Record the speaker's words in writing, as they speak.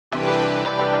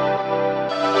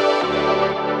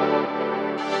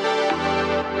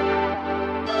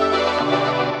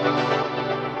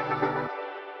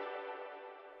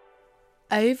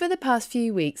Over the past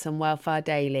few weeks on Wellfire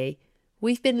Daily,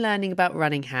 we've been learning about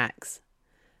running hacks.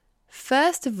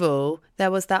 First of all, there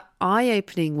was that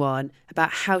eye-opening one about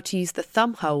how to use the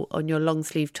thumb hole on your long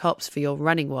sleeve tops for your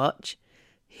running watch.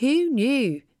 Who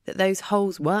knew that those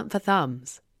holes weren't for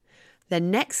thumbs? Then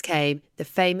next came the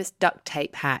famous duct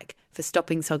tape hack for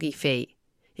stopping soggy feet.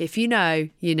 If you know,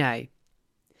 you know.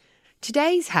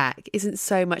 Today's hack isn't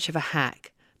so much of a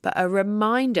hack, but a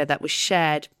reminder that was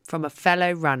shared from a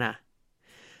fellow runner.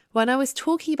 When I was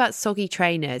talking about soggy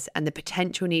trainers and the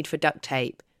potential need for duct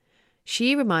tape,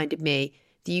 she reminded me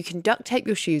that you can duct tape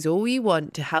your shoes all you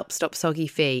want to help stop soggy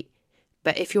feet,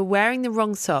 but if you're wearing the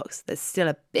wrong socks, there's still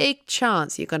a big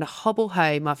chance you're going to hobble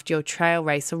home after your trail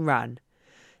race or run.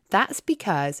 That's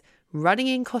because running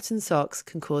in cotton socks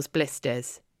can cause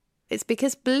blisters. It's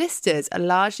because blisters are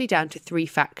largely down to 3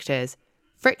 factors: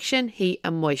 friction, heat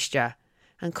and moisture,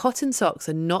 and cotton socks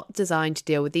are not designed to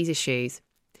deal with these issues.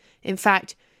 In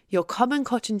fact, your common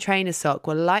cotton trainer sock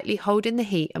will lightly hold in the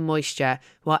heat and moisture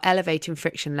while elevating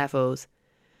friction levels.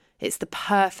 It's the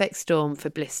perfect storm for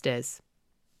blisters.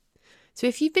 So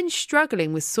if you've been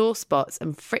struggling with sore spots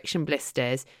and friction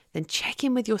blisters, then check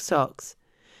in with your socks.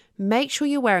 Make sure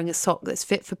you're wearing a sock that's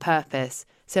fit for purpose.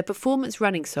 So performance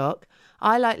running sock,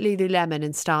 I like Lululemon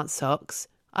and Stance socks.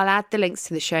 I'll add the links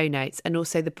to the show notes and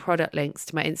also the product links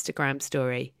to my Instagram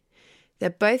story. They're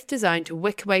both designed to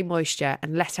wick away moisture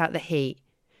and let out the heat,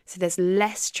 so there's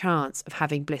less chance of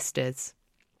having blisters.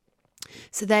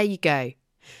 So there you go.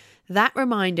 That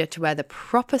reminder to wear the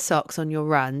proper socks on your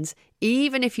runs,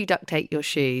 even if you duct tape your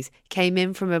shoes, came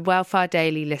in from a Wellfire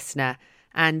Daily listener.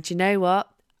 And do you know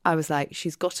what? I was like,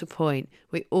 she's got a point.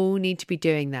 We all need to be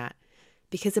doing that,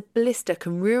 because a blister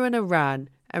can ruin a run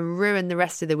and ruin the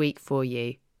rest of the week for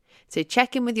you. So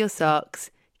check in with your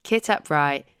socks, kit up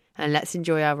right, and let's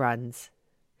enjoy our runs.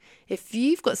 If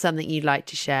you've got something you'd like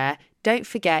to share, don't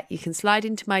forget you can slide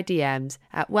into my DMs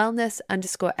at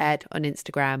wellness_ed on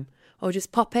Instagram, or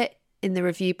just pop it in the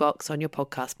review box on your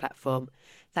podcast platform.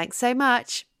 Thanks so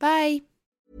much. Bye.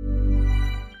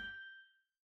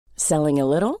 Selling a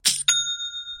little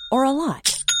or a lot?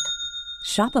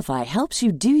 Shopify helps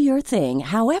you do your thing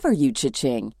however you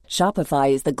cha-ching.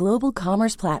 Shopify is the global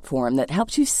commerce platform that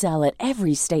helps you sell at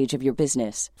every stage of your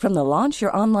business. From the launch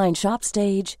your online shop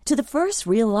stage to the first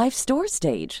real-life store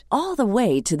stage, all the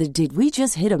way to the did we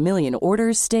just hit a million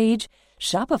orders stage.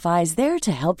 Shopify is there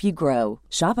to help you grow.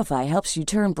 Shopify helps you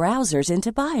turn browsers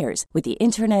into buyers with the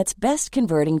internet's best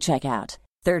converting checkout.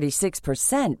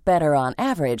 36% better on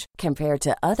average compared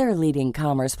to other leading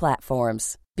commerce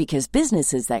platforms. Because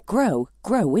businesses that grow,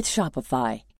 grow with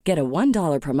Shopify. Get a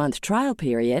 $1 per month trial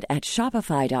period at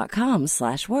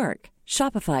shopify.com/work.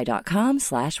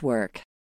 Shopify.com/work.